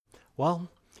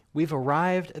Well, we've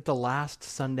arrived at the last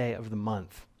Sunday of the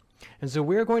month. And so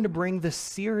we're going to bring the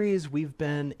series we've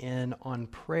been in on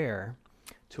prayer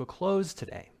to a close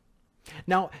today.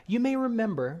 Now, you may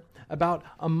remember about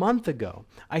a month ago,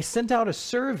 I sent out a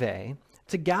survey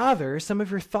to gather some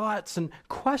of your thoughts and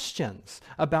questions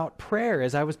about prayer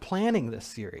as I was planning this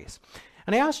series.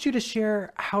 And I asked you to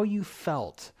share how you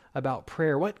felt about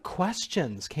prayer, what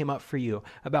questions came up for you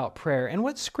about prayer, and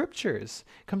what scriptures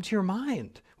come to your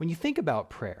mind when you think about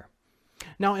prayer.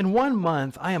 Now, in 1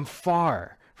 month, I am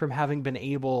far from having been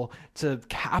able to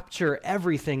capture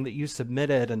everything that you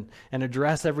submitted and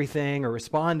address everything or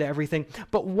respond to everything.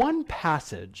 But one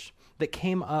passage that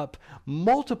came up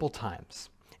multiple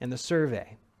times in the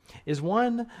survey is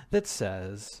one that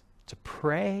says to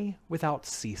pray without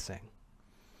ceasing.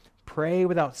 Pray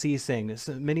without ceasing.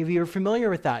 So many of you are familiar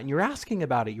with that, and you're asking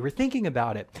about it. You were thinking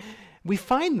about it. We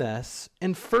find this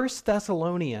in 1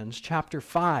 Thessalonians chapter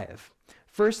 5.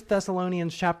 1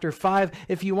 Thessalonians chapter 5,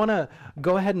 if you want to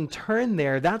go ahead and turn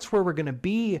there, that's where we're going to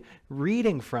be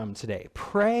reading from today.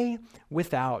 Pray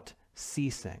without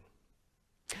ceasing.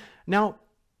 Now,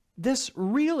 this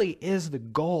really is the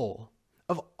goal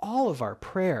of all of our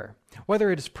prayer,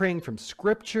 whether it is praying from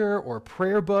scripture or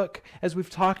prayer book, as we've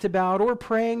talked about, or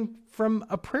praying from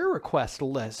a prayer request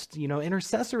list,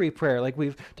 intercessory prayer like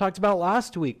we've talked about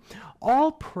last week.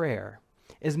 All prayer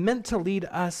is meant to lead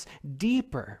us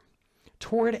deeper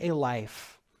toward a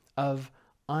life of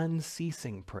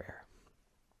unceasing prayer.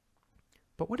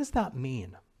 But what does that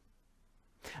mean?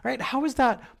 All right, how is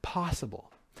that possible?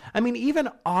 I mean, even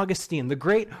Augustine, the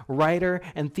great writer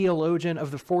and theologian of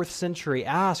the 4th century,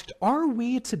 asked, are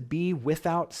we to be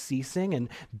without ceasing and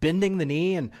bending the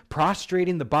knee and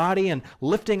prostrating the body and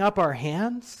lifting up our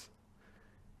hands?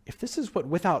 If this is what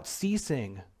without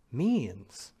ceasing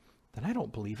means, then I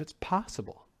don't believe it's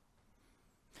possible.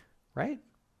 Right?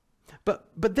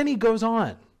 But then he goes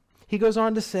on. He goes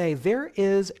on to say, there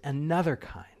is another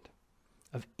kind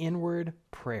of inward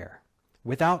prayer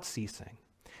without ceasing,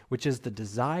 which is the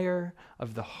desire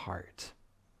of the heart.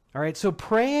 All right, so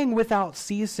praying without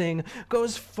ceasing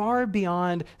goes far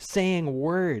beyond saying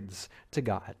words to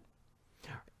God.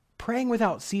 Praying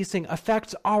without ceasing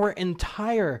affects our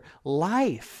entire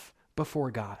life before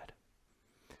God.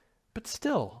 But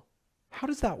still, how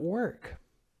does that work?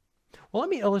 Well, let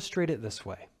me illustrate it this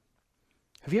way.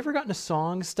 Have you ever gotten a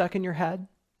song stuck in your head?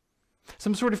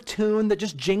 Some sort of tune that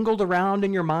just jingled around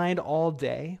in your mind all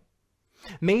day?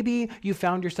 Maybe you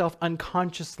found yourself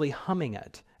unconsciously humming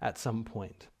it at some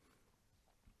point.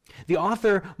 The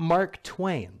author Mark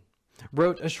Twain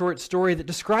wrote a short story that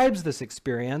describes this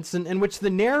experience in which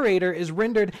the narrator is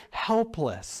rendered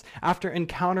helpless after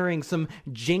encountering some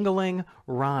jingling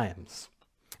rhymes.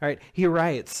 All right, he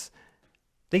writes,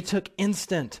 "They took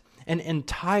instant and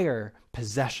entire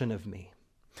possession of me.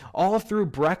 All through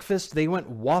breakfast, they went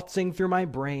waltzing through my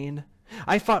brain.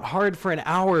 I fought hard for an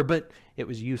hour, but it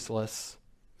was useless.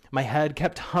 My head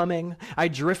kept humming. I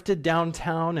drifted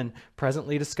downtown and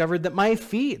presently discovered that my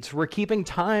feet were keeping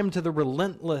time to the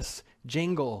relentless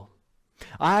jingle.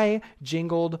 I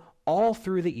jingled all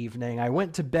through the evening. I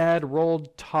went to bed,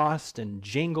 rolled, tossed, and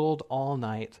jingled all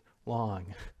night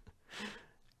long."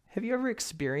 Have you ever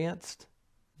experienced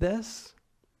this?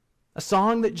 A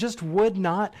song that just would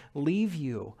not leave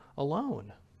you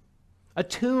alone. A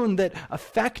tune that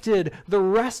affected the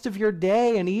rest of your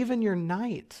day and even your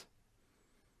night.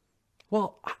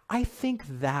 Well, I think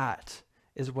that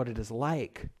is what it is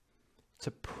like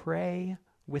to pray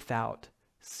without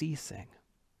ceasing.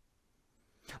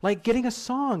 Like getting a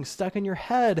song stuck in your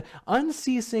head,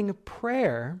 unceasing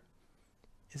prayer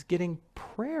is getting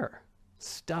prayer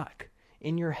stuck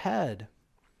in your head.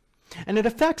 And it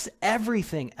affects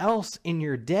everything else in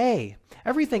your day,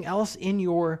 everything else in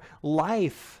your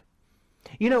life.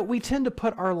 We tend to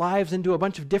put our lives into a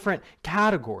bunch of different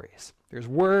categories. There's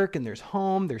work, and there's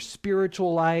home, there's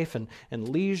spiritual life, and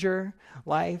leisure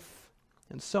life,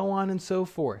 and so on and so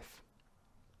forth.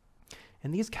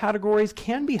 And these categories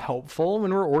can be helpful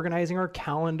when we're organizing our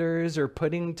calendars or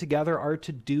putting together our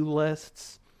to-do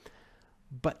lists.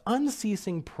 But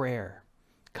unceasing prayer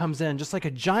comes in just like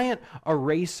a giant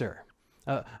eraser,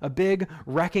 a big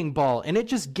wrecking ball, and it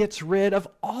just gets rid of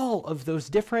all of those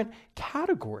different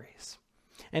categories.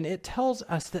 And it tells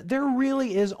us that there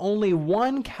really is only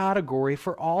one category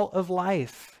for all of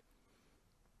life: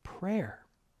 prayer.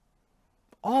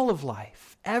 All of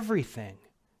life, everything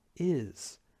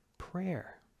is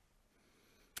prayer.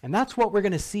 And that's what we're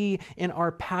going to see in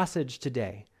our passage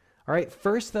today. All right,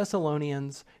 1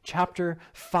 Thessalonians chapter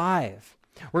 5.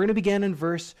 We're going to begin in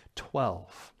verse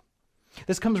 12.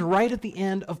 This comes right at the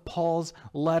end of Paul's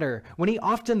letter, when he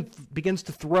often begins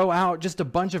to throw out just a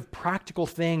bunch of practical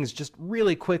things just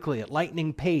really quickly at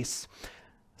lightning pace.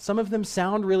 Some of them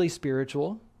sound really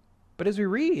spiritual, but as we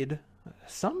read,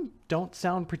 some don't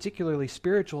sound particularly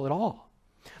spiritual at all.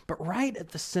 But right at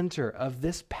the center of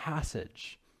this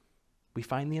passage, we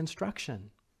find the instruction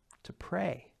to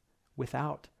pray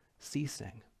without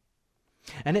ceasing.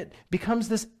 And it becomes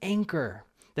this anchor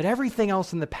that everything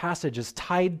else in the passage is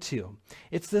tied to.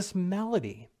 It's this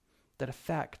melody that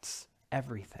affects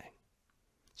everything.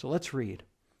 So let's read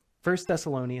 1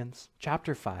 Thessalonians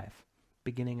chapter 5,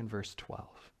 beginning in verse 12.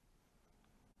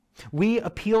 We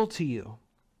appeal to you,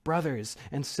 brothers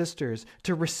and sisters,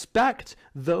 to respect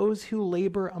those who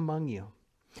labor among you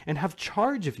and have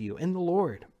charge of you in the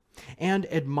Lord and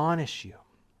admonish you.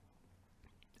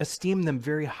 Esteem them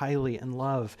very highly in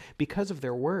love because of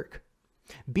their work.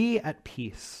 Be at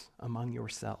peace among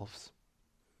yourselves.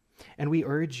 And we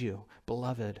urge you,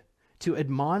 beloved, to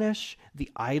admonish the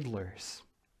idlers,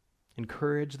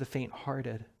 encourage the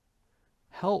faint-hearted,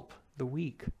 help the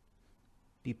weak,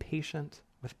 be patient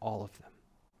with all of them.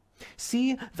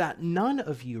 See that none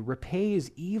of you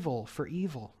repays evil for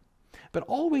evil, but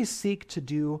always seek to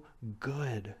do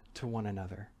good to one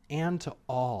another and to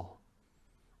all.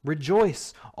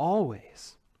 Rejoice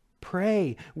always.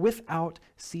 Pray without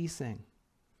ceasing.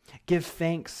 Give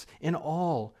thanks in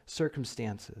all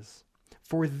circumstances,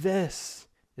 for this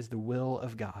is the will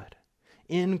of God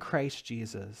in Christ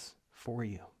Jesus for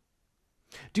you.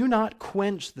 Do not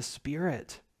quench the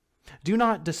Spirit. Do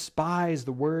not despise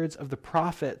the words of the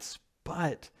prophets,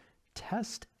 but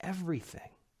test everything.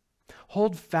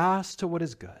 Hold fast to what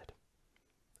is good.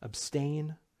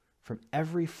 Abstain from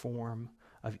every form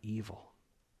of evil.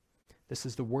 This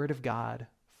is the word of God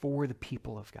for the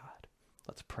people of God.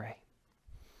 Let's pray.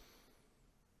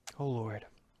 Oh Lord,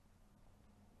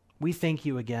 we thank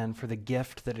you again for the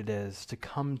gift that it is to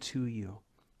come to you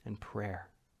in prayer.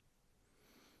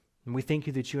 And we thank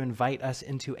you that you invite us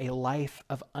into a life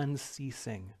of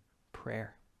unceasing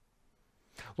prayer.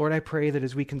 Lord, I pray that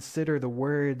as we consider the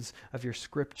words of your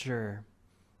scripture,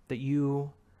 that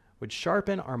you would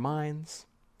sharpen our minds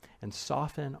and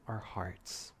soften our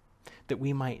hearts, that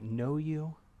we might know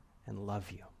you and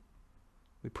love you.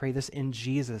 We pray this in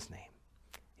Jesus' name.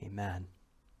 Amen.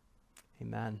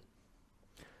 Amen.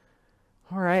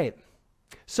 All right.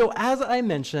 So as I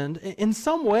mentioned, in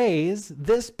some ways,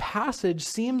 this passage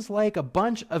seems like a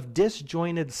bunch of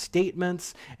disjointed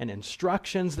statements and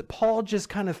instructions that Paul just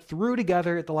kind of threw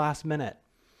together at the last minute.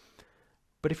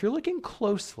 But if you're looking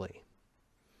closely,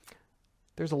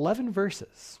 there's 11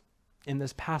 verses in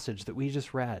this passage that we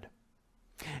just read.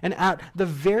 And at the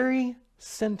very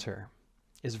center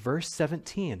is verse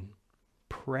 17,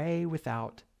 pray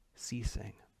without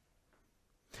ceasing.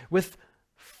 With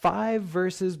 5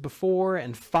 verses before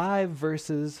and 5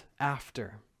 verses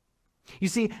after. You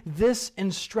see, this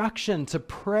instruction to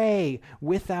pray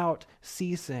without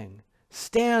ceasing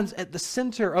stands at the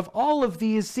center of all of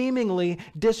these seemingly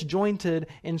disjointed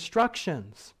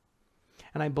instructions.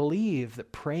 And I believe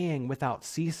that praying without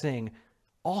ceasing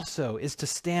also is to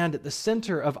stand at the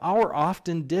center of our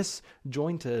often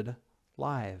disjointed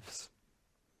lives.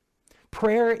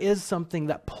 Prayer is something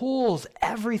that pulls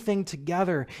everything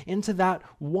together into that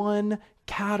one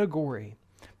category.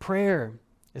 Prayer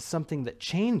is something that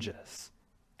changes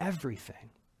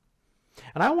everything.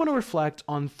 And I want to reflect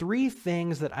on 3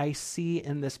 things that I see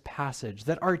in this passage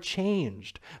that are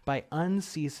changed by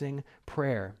unceasing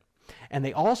prayer. And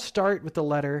they all start with the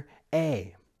letter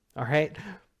A. All right?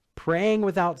 Praying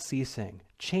without ceasing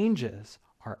changes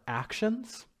our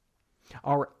actions,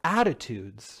 our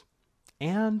attitudes,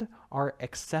 and our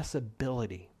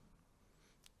accessibility.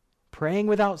 Praying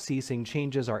without ceasing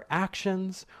changes our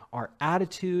actions, our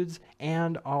attitudes,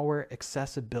 and our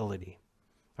accessibility.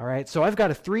 All right, so I've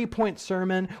got a 3-point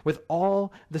sermon with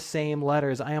all the same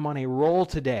letters. I am on a roll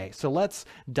today, so let's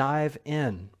dive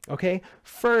in. Okay,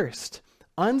 first,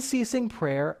 unceasing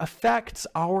prayer affects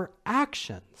our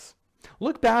actions.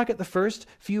 Look back at the first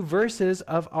few verses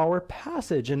of our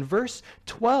passage. In verse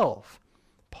 12,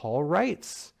 Paul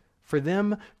writes, for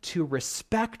them to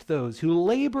respect those who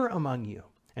labor among you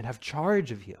and have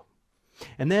charge of you.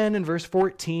 And then in verse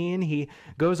 14, he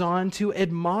goes on to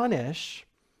admonish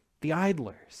the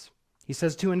idlers. He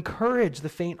says to encourage the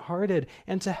faint-hearted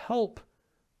and to help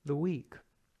the weak.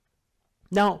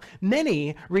 Now,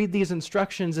 many read these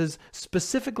instructions as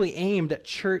specifically aimed at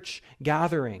church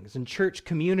gatherings and church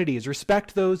communities.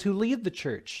 Respect those who lead the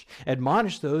church.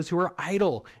 Admonish those who are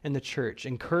idle in the church.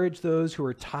 Encourage those who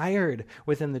are tired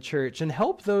within the church. And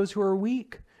help those who are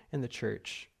weak in the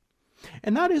church.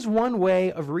 And that is one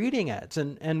way of reading it,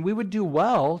 and we would do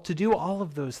well to do all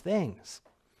of those things.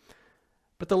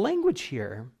 But the language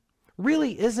here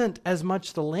really isn't as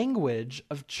much the language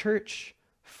of church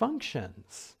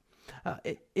functions.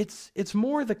 It's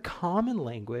more the common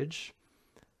language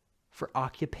for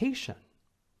occupation.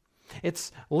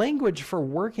 It's language for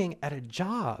working at a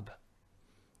job.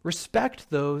 Respect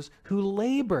those who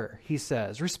labor, he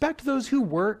says. Respect those who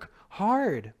work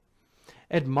hard.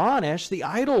 Admonish the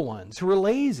idle ones who are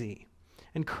lazy.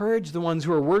 Encourage the ones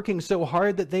who are working so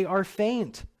hard that they are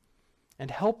faint.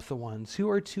 And help the ones who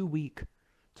are too weak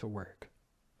to work.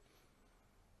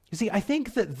 You see, I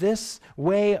think that this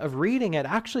way of reading it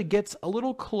actually gets a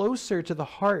little closer to the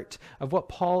heart of what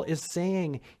Paul is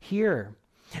saying here.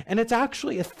 And it's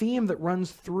actually a theme that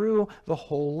runs through the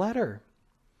whole letter.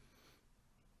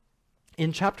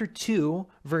 In chapter 2,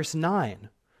 verse 9,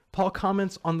 Paul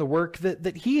comments on the work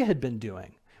that he had been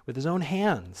doing with his own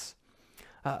hands.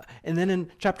 And then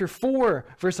in chapter 4,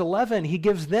 verse 11, he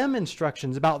gives them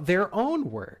instructions about their own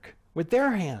work with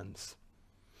their hands.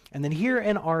 And then here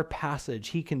in our passage,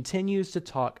 he continues to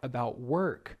talk about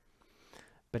work,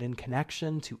 but in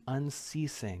connection to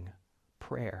unceasing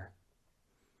prayer.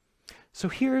 So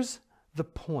here's the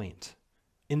point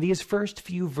in these first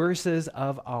few verses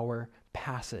of our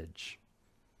passage.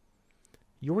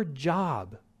 Your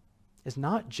job is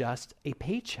not just a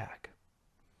paycheck.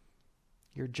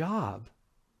 Your job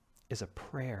is a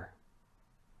prayer.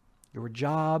 Your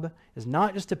job is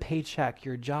not just a paycheck.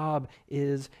 Your job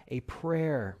is a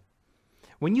prayer.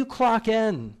 When you clock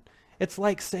in, it's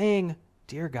like saying,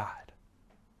 "Dear God."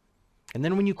 And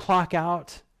then when you clock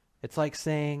out, it's like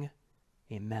saying,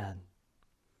 "Amen."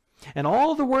 And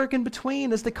all the work in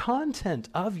between is the content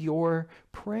of your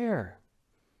prayer.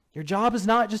 Your job is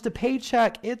not just a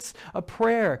paycheck, it's a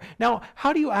prayer. Now,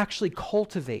 how do you actually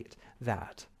cultivate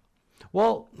that?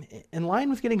 Well, in line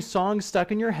with getting songs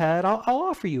stuck in your head, I'll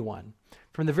offer you one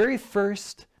from the very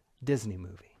first Disney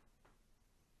movie.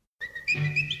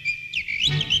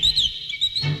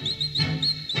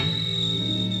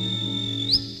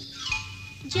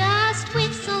 Just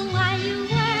whistle while you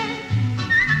work,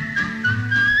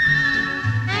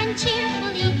 and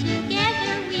cheerfully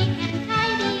together we can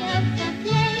tidy up the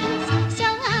place. So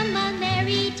hum a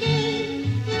merry tune.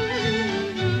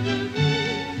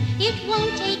 It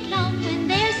won't take long when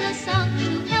there's a song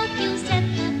to help you set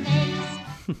the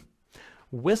pace.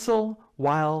 Whistle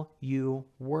while you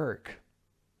work,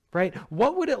 right?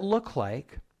 What would it look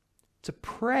like to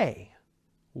pray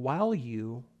while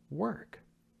you work?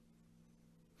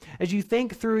 As you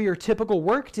think through your typical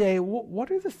workday,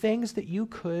 what are the things that you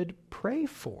could pray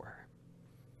for?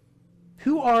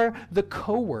 Who are the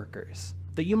coworkers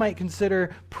that you might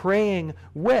consider praying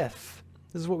with?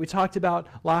 This is what we talked about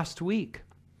last week.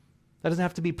 That doesn't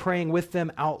have to be praying with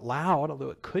them out loud,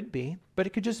 although it could be, but it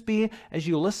could just be as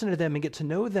you listen to them and get to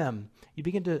know them, you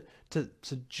begin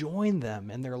to join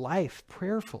them in their life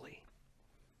prayerfully.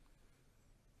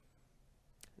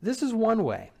 This is one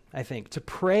way, I think, to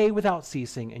pray without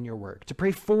ceasing in your work, to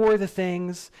pray for the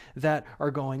things that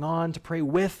are going on, to pray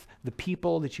with the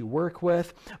people that you work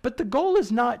with. But the goal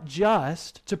is not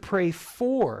just to pray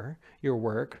for your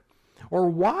work or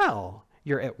while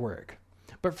you're at work,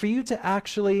 but for you to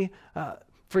actually,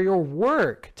 for your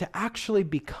work to actually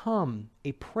become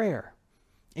a prayer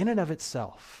in and of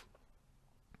itself.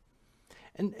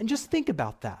 And just think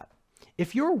about that.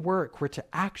 If your work were to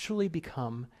actually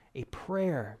become a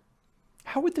prayer,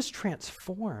 how would this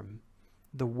transform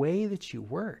the way that you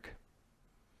work?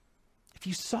 If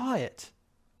you saw it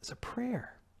as a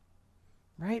prayer,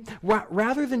 right?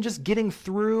 Rather than just getting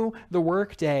through the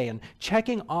workday and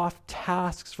checking off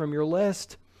tasks from your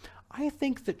list, I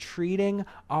think that treating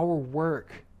our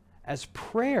work as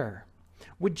prayer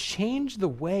would change the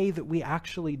way that we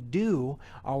actually do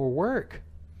our work.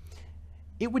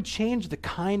 It would change the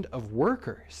kind of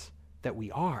workers that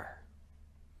we are.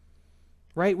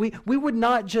 Right? We would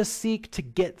not just seek to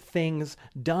get things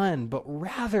done, but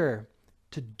rather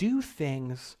to do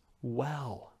things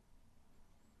well.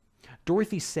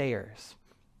 Dorothy Sayers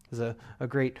is a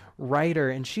great writer,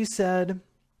 and she said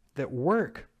that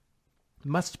work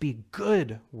must be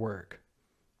good work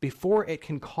before it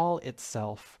can call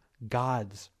itself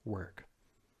God's work.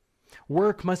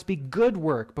 Work must be good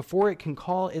work before it can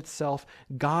call itself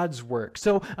God's work.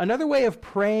 So another way of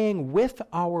praying with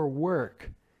our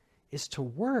work is to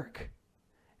work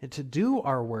and to do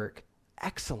our work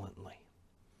excellently.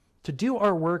 To do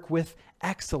our work with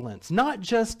excellence, not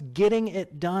just getting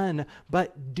it done,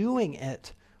 but doing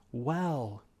it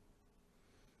well.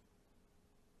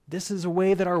 This is a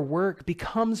way that our work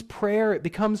becomes prayer. It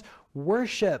becomes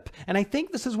worship. And I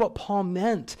think this is what Paul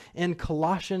meant in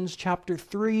Colossians chapter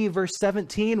 3, verse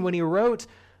 17, when he wrote,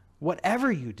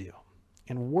 "Whatever you do,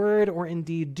 in word or in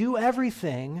deed, do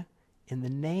everything in the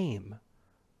name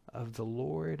of the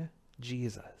Lord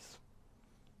Jesus."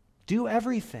 Do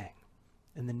everything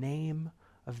in the name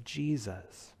of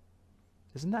Jesus.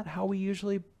 Isn't that how we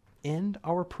usually end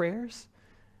our prayers?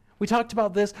 We talked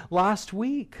about this last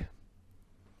week.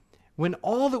 When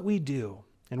all that we do,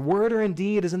 in word or in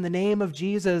deed, is in the name of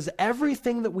Jesus,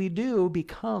 everything that we do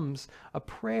becomes a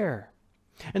prayer.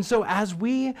 And so as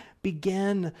we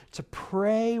begin to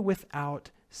pray without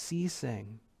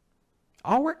ceasing,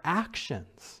 our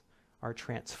actions are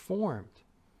transformed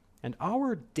and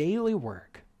our daily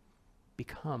work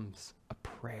becomes a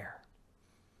prayer.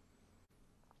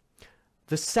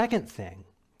 The second thing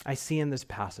I see in this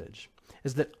passage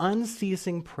is that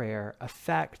unceasing prayer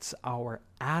affects our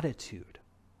attitude.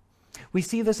 We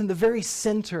see this in the very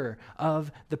center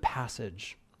of the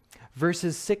passage,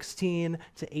 verses 16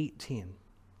 to 18.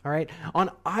 All right, on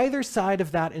either side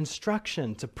of that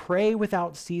instruction to pray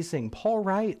without ceasing, Paul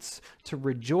writes to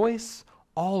rejoice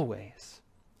always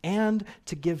and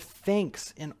to give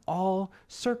thanks in all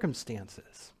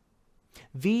circumstances.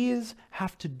 These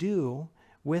have to do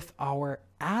with our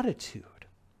attitude.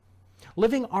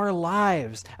 Living our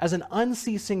lives as an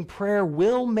unceasing prayer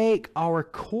will make our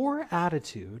core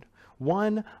attitude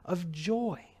one of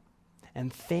joy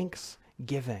and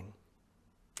thanksgiving.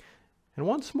 And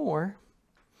once more,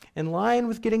 in line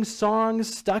with getting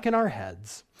songs stuck in our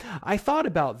heads, I thought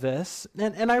about this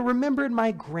and I remembered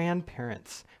my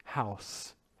grandparents'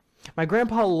 house. My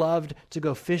grandpa loved to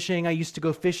go fishing. I used to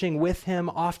go fishing with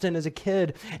him often as a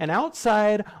kid. And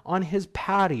outside on his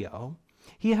patio,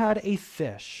 he had a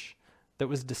fish that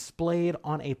was displayed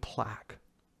on a plaque.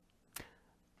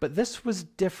 But this was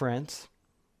different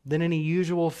than any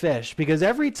usual fish because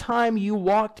every time you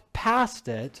walked past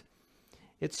it,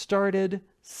 it started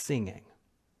singing.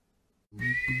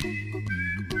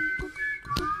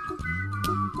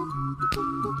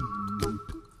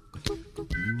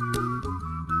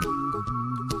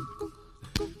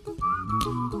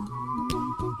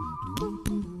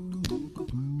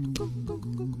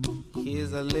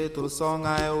 Here's a little song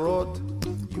I wrote.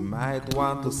 You might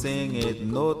want to sing it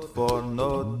note for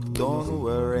note. Don't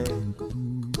worry.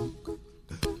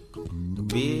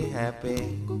 Be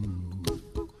happy.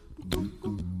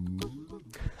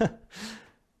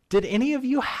 Did any of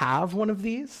you have one of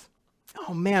these?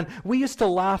 Oh man, we used to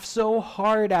laugh so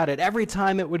hard at it every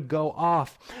time it would go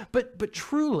off. But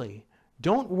truly,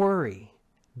 don't worry,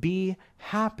 be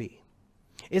happy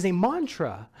is a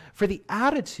mantra for the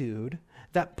attitude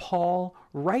that Paul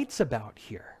writes about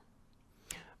here.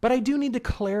 But I do need to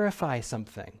clarify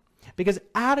something because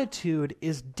attitude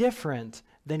is different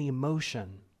than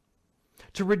emotion.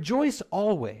 To rejoice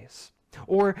always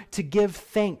or to give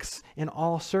thanks in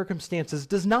all circumstances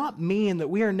does not mean that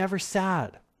we are never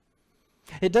sad.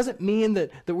 It doesn't mean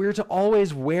that we're to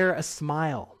always wear a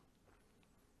smile.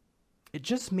 It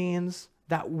just means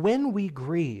that when we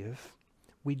grieve,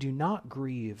 we do not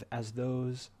grieve as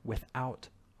those without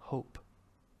hope.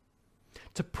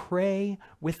 To pray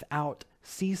without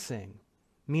ceasing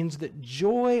means that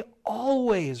joy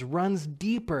always runs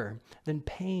deeper than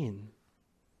pain.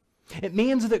 It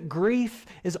means that grief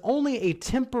is only a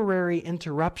temporary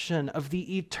interruption of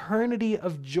the eternity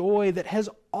of joy that has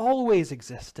always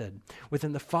existed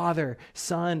within the Father,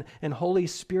 Son, and Holy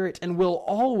Spirit and will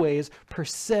always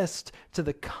persist to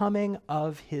the coming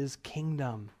of His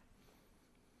kingdom.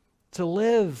 To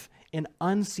live in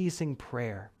unceasing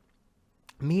prayer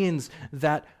means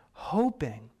that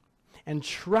hoping and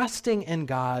trusting in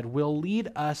God will lead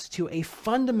us to a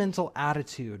fundamental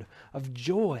attitude of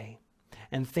joy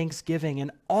and thanksgiving in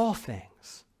all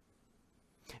things.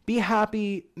 Be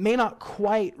happy may not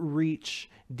quite reach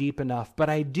deep enough, but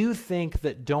I do think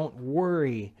that don't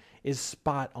worry is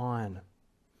spot on.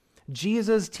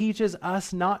 Jesus teaches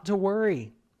us not to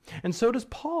worry, and so does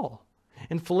Paul.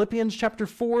 In Philippians chapter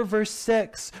 4, verse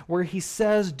 6, where he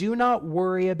says, "Do not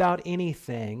worry about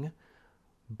anything,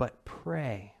 but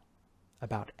pray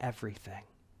about everything.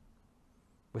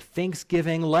 With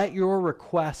thanksgiving, let your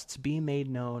requests be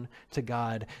made known to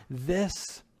God."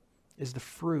 This is the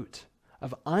fruit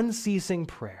of unceasing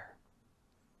prayer.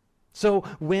 So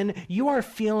when you are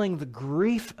feeling the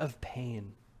grief of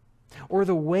pain or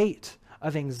the weight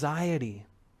of anxiety,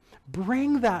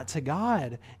 bring that to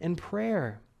God in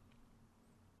prayer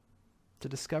to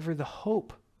discover the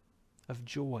hope of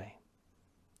joy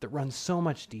that runs so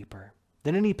much deeper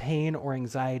than any pain or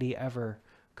anxiety ever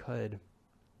could.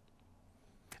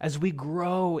 as we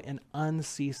grow in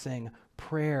unceasing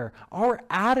prayer, our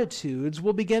attitudes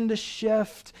will begin to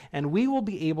shift, and we will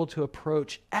be able to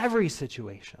approach every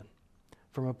situation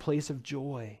from a place of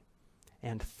joy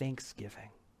and thanksgiving.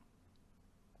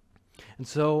 And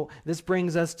so this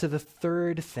brings us to the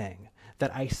third thing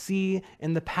that I see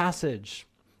in the passage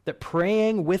that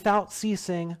praying without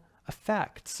ceasing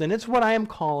affects, and it's what I am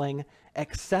calling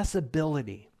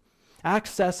accessibility.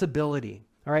 Accessibility.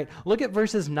 All right, look at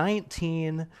verses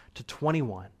 19 to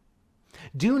 21.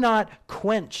 Do not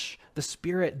quench the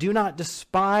Spirit. Do not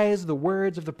despise the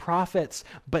words of the prophets,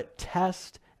 but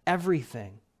test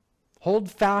everything. Hold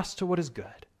fast to what is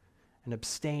good and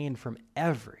abstain from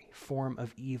every form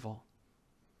of evil.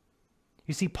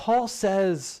 You see, Paul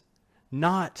says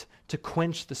not to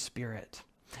quench the Spirit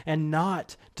and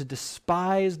not to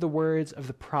despise the words of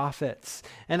the prophets.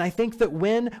 And I think that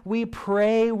when we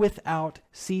pray without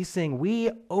ceasing, we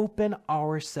open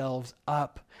ourselves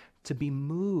up to be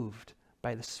moved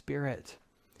by the Spirit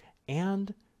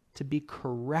and to be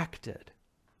corrected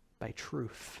by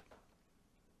truth.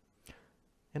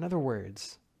 In other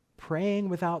words, praying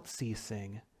without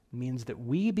ceasing means that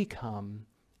we become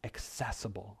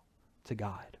accessible to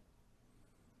God.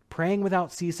 Praying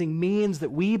without ceasing means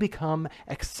that we become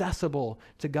accessible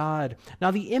to God. Now,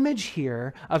 the image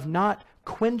here of not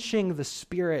quenching the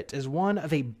Spirit is one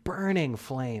of a burning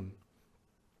flame.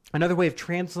 Another way of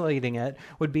translating it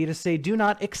would be to say, do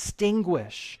not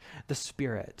extinguish the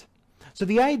Spirit. So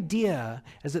the idea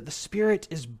is that the Spirit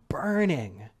is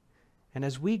burning. And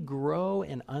as we grow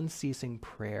in unceasing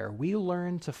prayer, we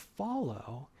learn to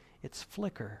follow its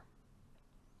flicker.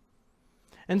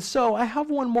 And so I have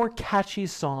one more catchy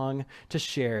song to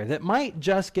share that might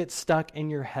just get stuck in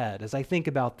your head as I think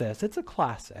about this. It's a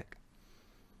classic.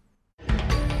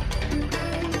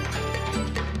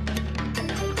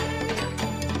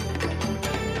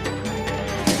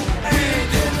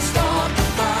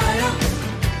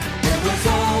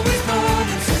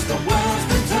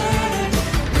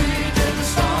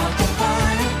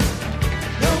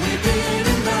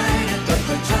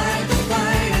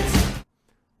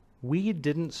 We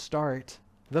didn't start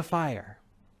the fire.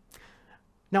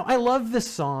 Now, I love this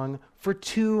song for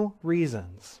two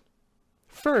reasons.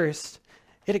 First,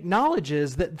 it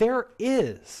acknowledges that there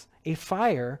is a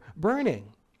fire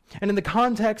burning. And in the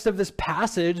context of this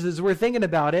passage, as we're thinking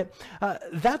about it,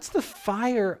 that's the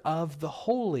fire of the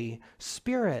Holy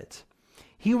Spirit.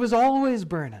 He was always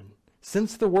burning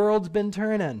since the world's been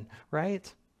turning,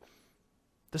 right?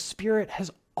 The Spirit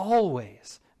has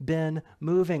always been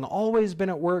moving, always been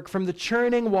at work, from the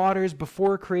churning waters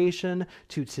before creation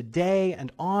to today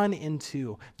and on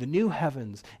into the new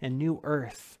heavens and new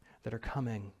earth that are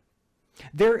coming.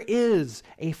 There is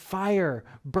a fire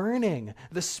burning.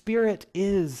 The Spirit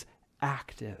is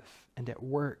active and at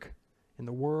work in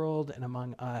the world and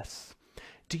among us.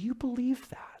 Do you believe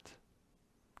that?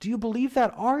 Do you believe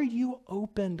that? Are you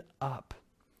opened up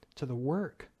to the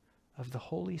work of the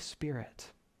Holy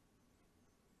Spirit?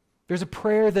 There's a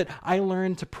prayer that I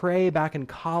learned to pray back in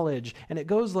college, and it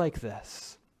goes like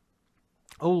this.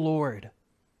 Oh Lord,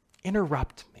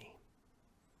 interrupt me.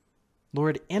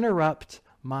 Lord, interrupt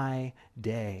my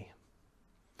day.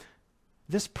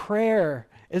 This prayer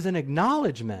is an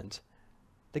acknowledgement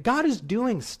that God is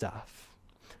doing stuff,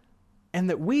 and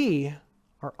that we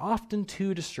are often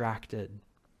too distracted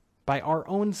by our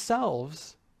own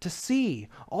selves to see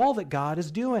all that God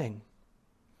is doing.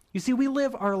 You see, we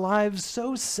live our lives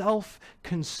so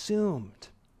self-consumed.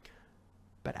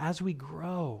 But as we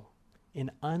grow in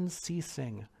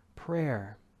unceasing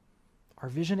prayer, our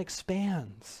vision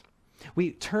expands.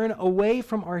 We turn away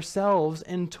from ourselves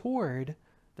and toward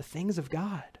the things of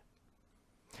God.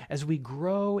 As we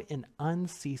grow in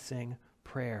unceasing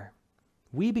prayer,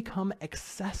 we become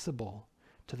accessible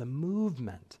to the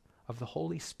movement of the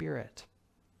Holy Spirit.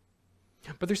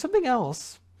 But there's something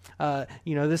else.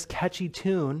 This catchy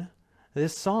tune,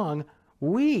 this song,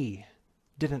 we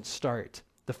didn't start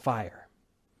the fire,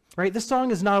 right? This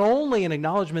song is not only an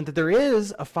acknowledgement that there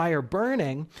is a fire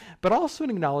burning, but also an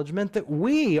acknowledgement that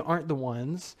we aren't the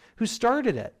ones who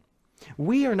started it.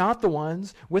 We are not the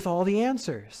ones with all the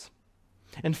answers.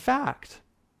 In fact,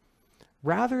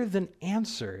 rather than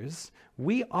answers,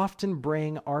 we often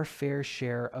bring our fair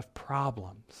share of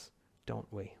problems,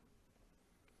 don't we?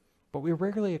 But we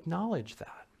rarely acknowledge that.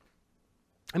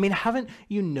 I mean, haven't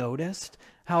you noticed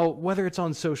how, whether it's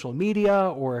on social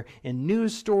media or in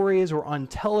news stories or on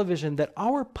television, that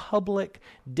our public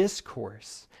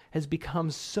discourse has become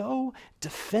so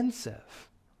defensive?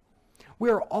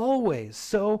 We're always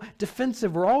so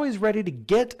defensive. We're always ready to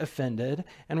get offended,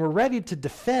 and we're ready to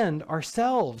defend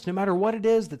ourselves, no matter what it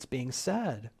is that's being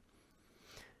said.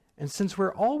 And since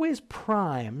we're always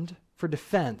primed for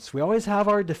defense, we always have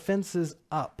our defenses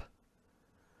up,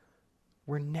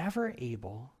 we're never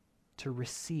able to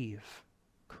receive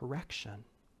correction.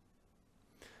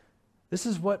 This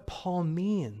is what Paul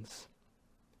means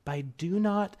by do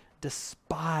not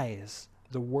despise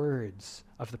the words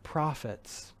of the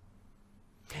prophets.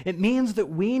 It means that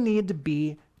we need to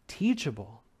be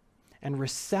teachable and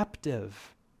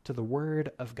receptive to the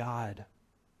word of God.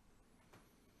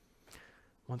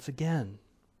 Once again,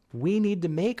 we need to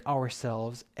make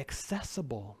ourselves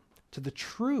accessible to the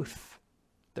truth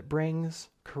that brings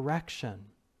correction,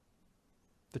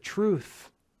 the truth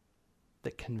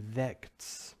that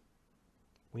convicts.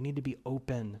 We need to be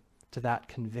open to that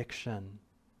conviction.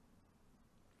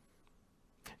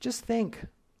 Just think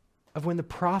of when the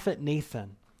prophet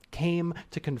Nathan came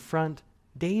to confront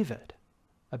David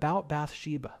about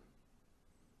Bathsheba.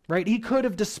 Right? He could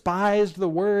have despised the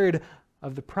word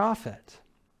of the prophet,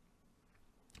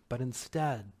 but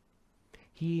instead,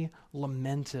 he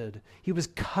lamented. He was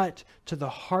cut to the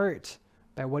heart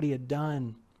by what he had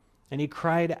done, and he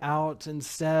cried out and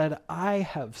said, I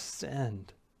have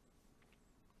sinned.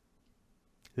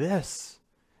 This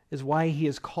is why he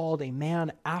is called a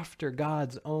man after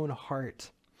God's own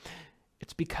heart.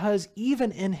 It's because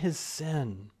even in his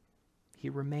sin, he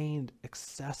remained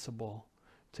accessible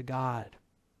to God.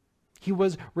 He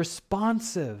was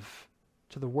responsive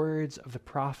to the words of the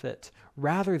prophet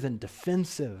rather than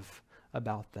defensive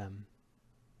about them.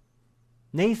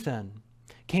 Nathan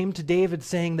came to David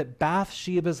saying that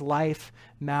Bathsheba's life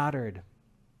mattered.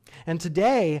 And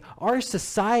today, our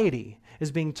society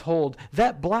is being told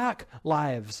that black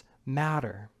lives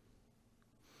matter.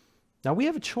 Now, we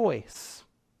have a choice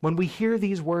when we hear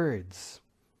these words.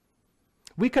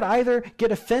 We could either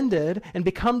get offended and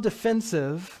become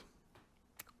defensive,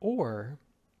 or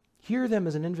hear them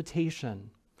as an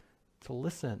invitation to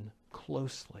listen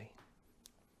closely.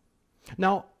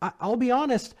 Now, I'll be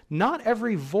honest, not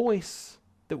every voice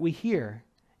that we hear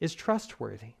is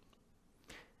trustworthy.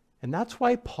 And that's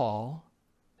why Paul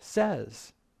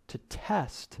says to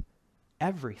test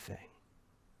everything.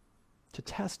 To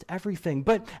test everything.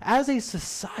 But as a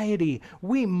society,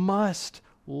 we must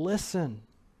listen.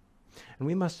 And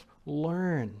we must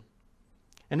learn.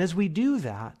 And as we do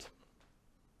that,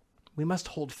 we must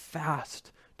hold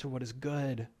fast to what is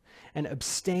good and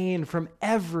abstain from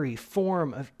every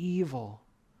form of evil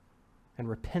and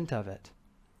repent of it.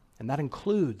 And that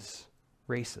includes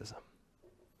racism.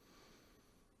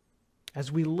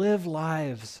 As we live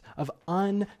lives of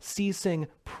unceasing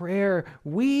prayer,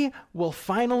 we will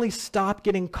finally stop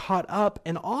getting caught up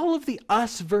in all of the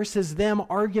us versus them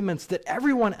arguments that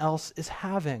everyone else is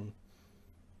having.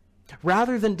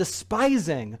 Rather than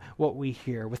despising what we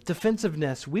hear with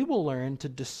defensiveness, we will learn to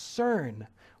discern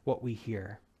what we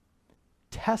hear,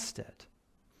 test it,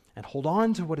 and hold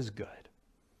on to what is good,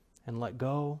 and let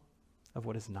go of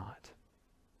what is not.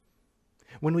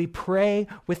 When we pray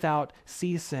without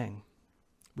ceasing,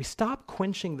 we stop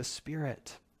quenching the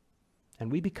Spirit,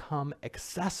 and we become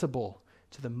accessible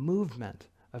to the movement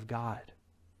of God,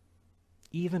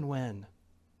 even when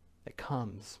it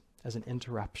comes as an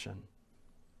interruption.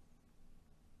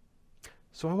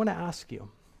 So I want to ask you,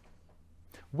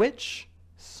 which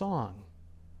song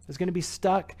is going to be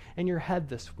stuck in your head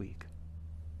this week?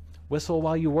 Whistle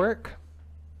while you work?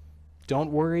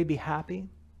 Don't worry, be happy?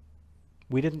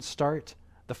 We didn't start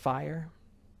the fire?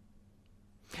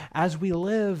 As we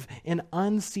live in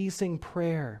unceasing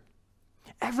prayer,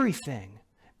 everything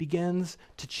begins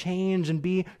to change and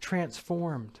be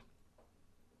transformed.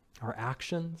 Our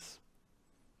actions,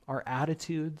 our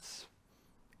attitudes,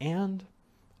 and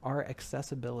our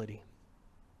accessibility.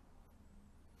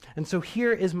 And so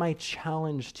here is my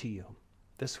challenge to you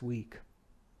this week.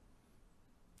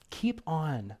 Keep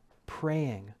on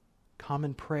praying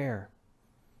common prayer,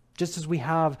 just as we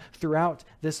have throughout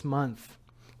this month.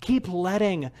 Keep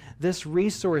letting this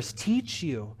resource teach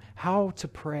you how to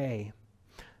pray.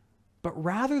 But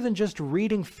rather than just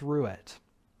reading through it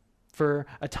for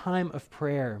a time of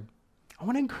prayer, I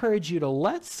want to encourage you to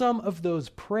let some of those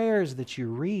prayers that you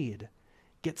read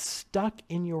get stuck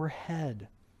in your head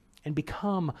and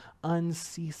become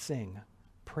unceasing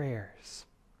prayers.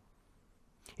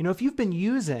 You know, if you've been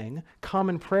using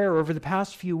common prayer over the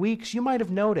past few weeks, you might have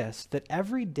noticed that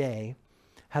every day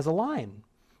has a line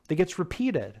that gets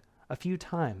repeated a few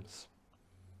times.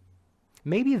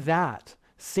 Maybe that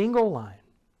single line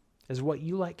is what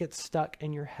you let get stuck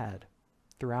in your head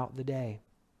throughout the day.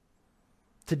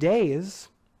 Today's,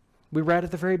 we read at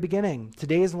the very beginning,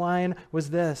 today's line was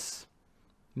this: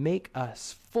 make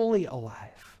us fully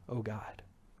alive, O God,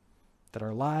 that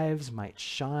our lives might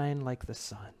shine like the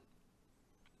sun.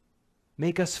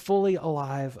 Make us fully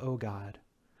alive, O God,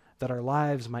 that our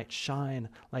lives might shine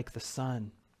like the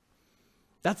sun.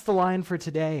 That's the line for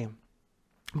today.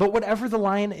 But whatever the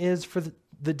line is for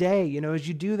the day, as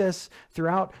you do this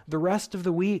throughout the rest of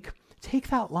the week, take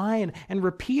that line and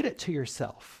repeat it to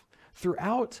yourself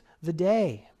throughout the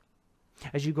day.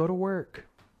 As you go to work,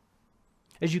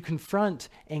 as you confront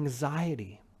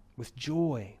anxiety with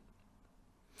joy,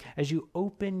 as you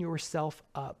open yourself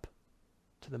up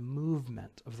to the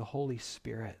movement of the Holy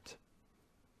Spirit,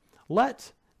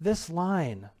 let this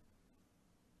line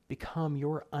become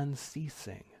your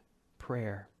unceasing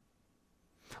prayer.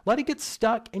 Let it get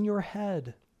stuck in your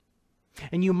head,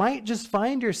 and you might just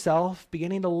find yourself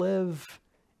beginning to live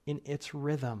in its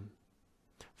rhythm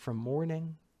from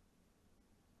morning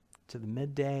to the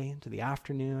midday, to the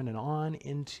afternoon, and on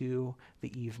into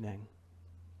the evening.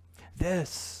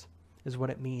 This is what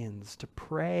it means to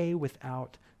pray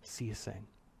without ceasing.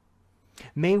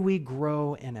 May we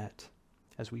grow in it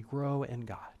as we grow in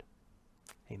God.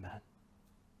 Amen.